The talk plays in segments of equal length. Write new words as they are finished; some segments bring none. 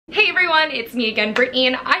everyone, it's me again, Brittany,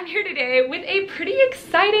 and I'm here today with a pretty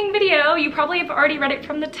exciting video. You probably have already read it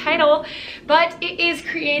from the title, but it is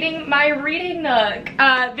creating my reading nook.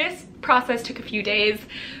 This process took a few days,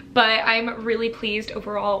 but I'm really pleased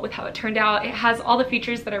overall with how it turned out. It has all the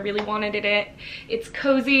features that I really wanted in it. It's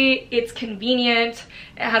cozy, it's convenient,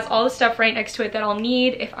 it has all the stuff right next to it that I'll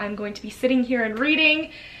need if I'm going to be sitting here and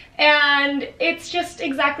reading. And it's just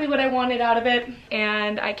exactly what I wanted out of it,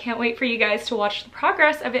 and I can't wait for you guys to watch the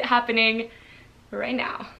progress of it happening right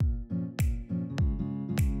now.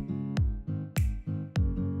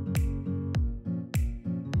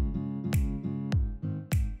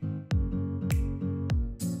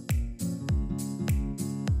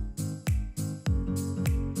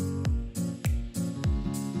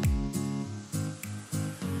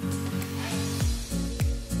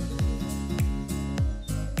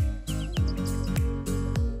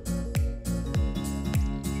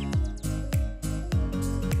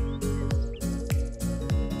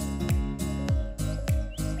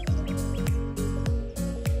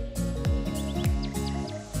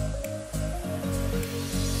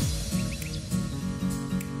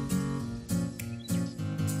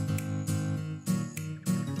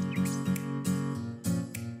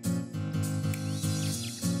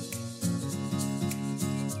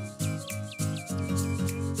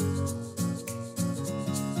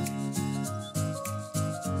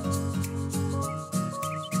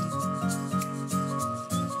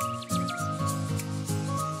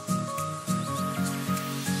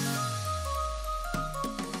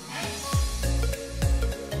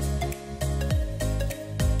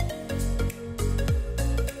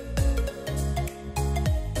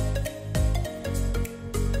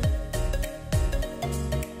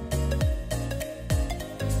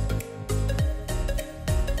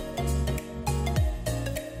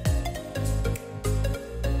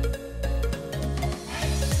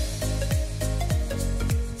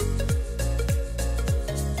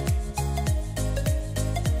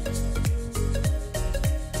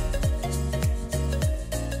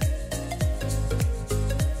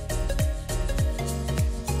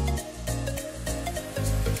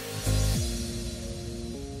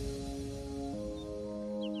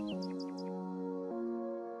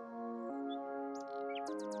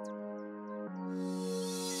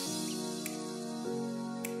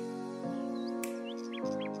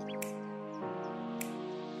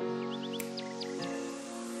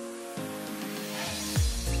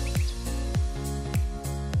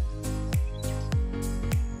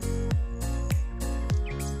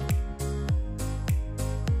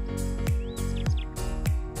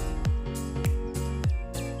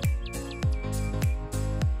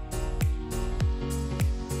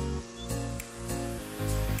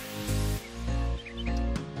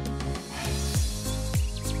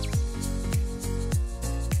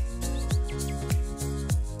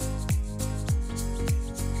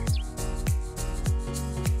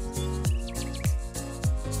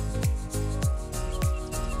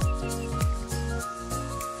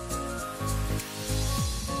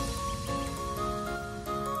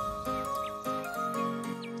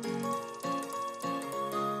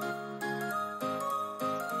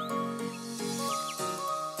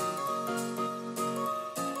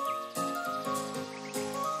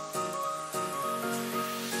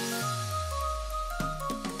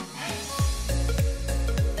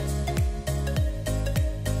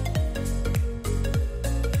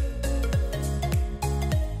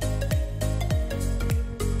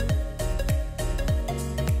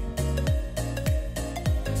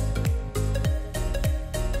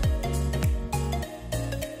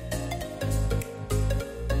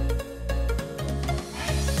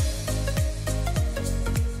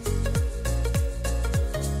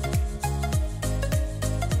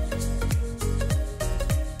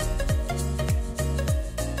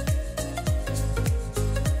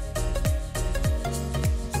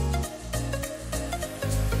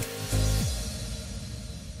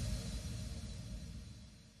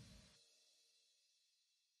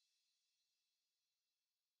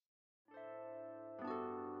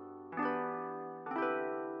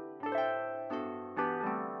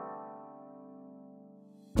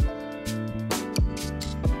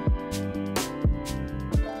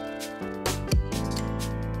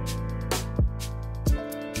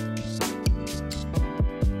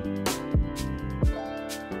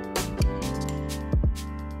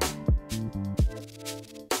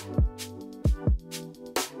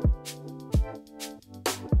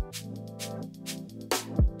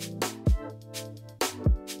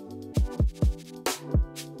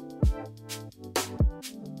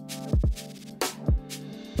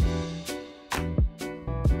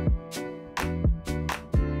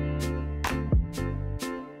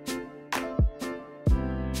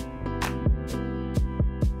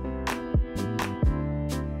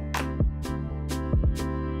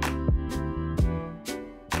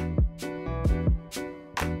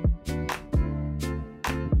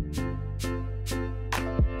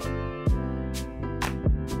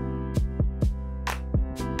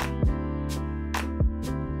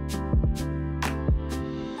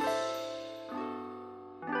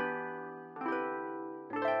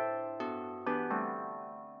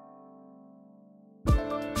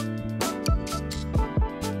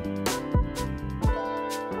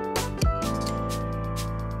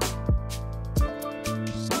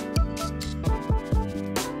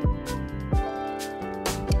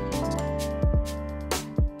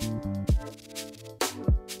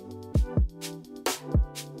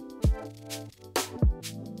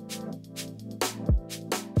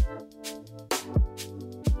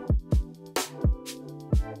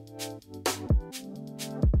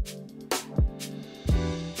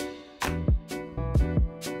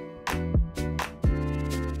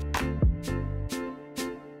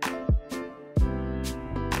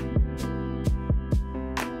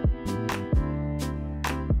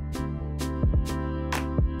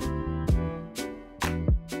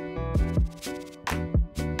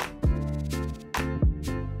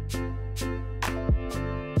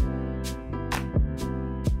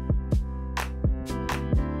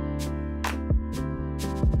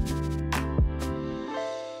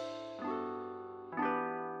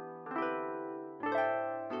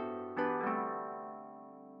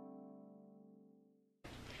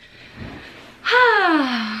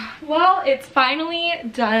 it's finally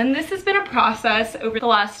done. This has been a process over the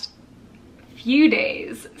last few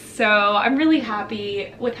days, so I'm really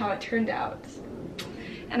happy with how it turned out.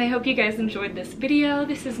 And I hope you guys enjoyed this video.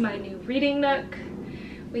 This is my new reading nook.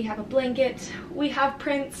 We have a blanket, we have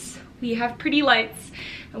prints, we have pretty lights,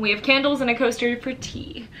 and we have candles and a coaster for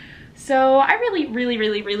tea. So I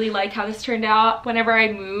really like how this turned out. Whenever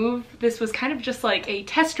I move, this was kind of just like a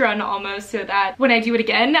test run almost, so that when I do it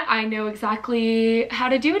again, I know exactly how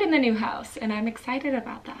to do it in the new house, and I'm excited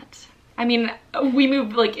about that. I mean, we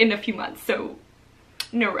move like in a few months, so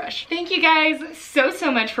no rush. Thank you guys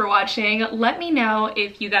so much for watching. Let me know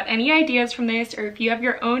if you got any ideas from this, or if you have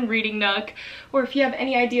your own reading nook, or if you have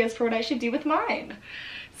any ideas for what I should do with mine.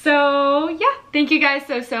 So yeah, thank you guys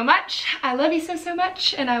so much. I love you so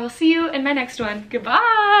much, and I will see you in my next one.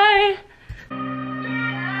 Goodbye!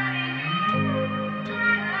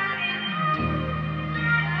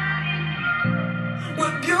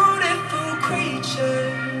 We're beautiful creatures.